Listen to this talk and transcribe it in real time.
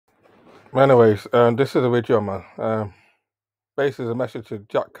Anyways, this is a video, man. Basically, a message to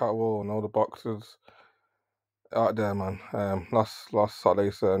Jack Catterall and all the boxers out there, man. Last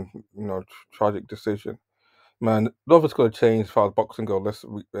Saturday's tragic decision, man. Nothing's gonna change as far as boxing goes.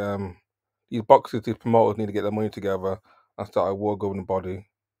 These boxers, these promoters need to get their money together and start a war governing body.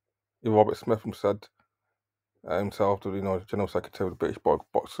 Even Robert Smith said himself, the general secretary of the British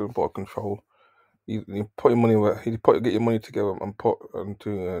Boxing Board Control. You put your money where get your money together and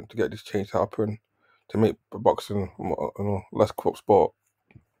to get this change to happen, to make boxing less corrupt sport.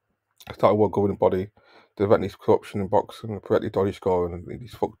 Start a world governing body to prevent this corruption in boxing, prevent the dodgy scoring and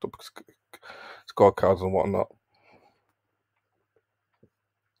these fucked up scorecards and whatnot.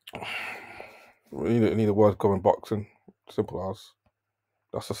 We need a world governing boxing. Simple as.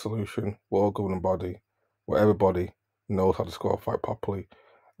 That's the solution. World governing body where everybody knows how to score a fight properly.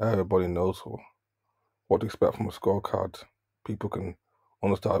 Everybody knows what to expect from a scorecard. People can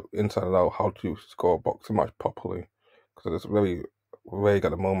understand inside and out how to score a boxing match properly, because it's very vague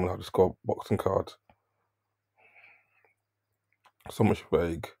at the moment how to score boxing cards. So much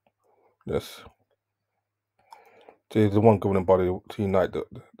vague. Yes. There's the one governing body to unite the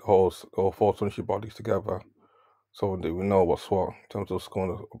whole four ownership bodies together, so that we know what's what in terms of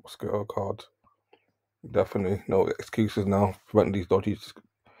scoring a scorecard. Definitely no excuses now, preventing these dodgy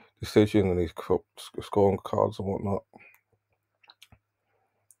decisions and these corrupt scoring cards and whatnot.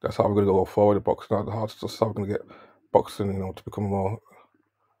 That's how we're going to go forward in boxing. That's how we're going to get boxing, to become a more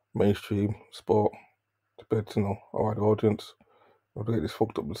mainstream sport to bid, a wide audience. We'll get these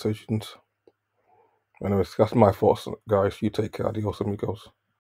fucked up decisions. Anyways, that's my thoughts, guys. You take care. Adios, amigos.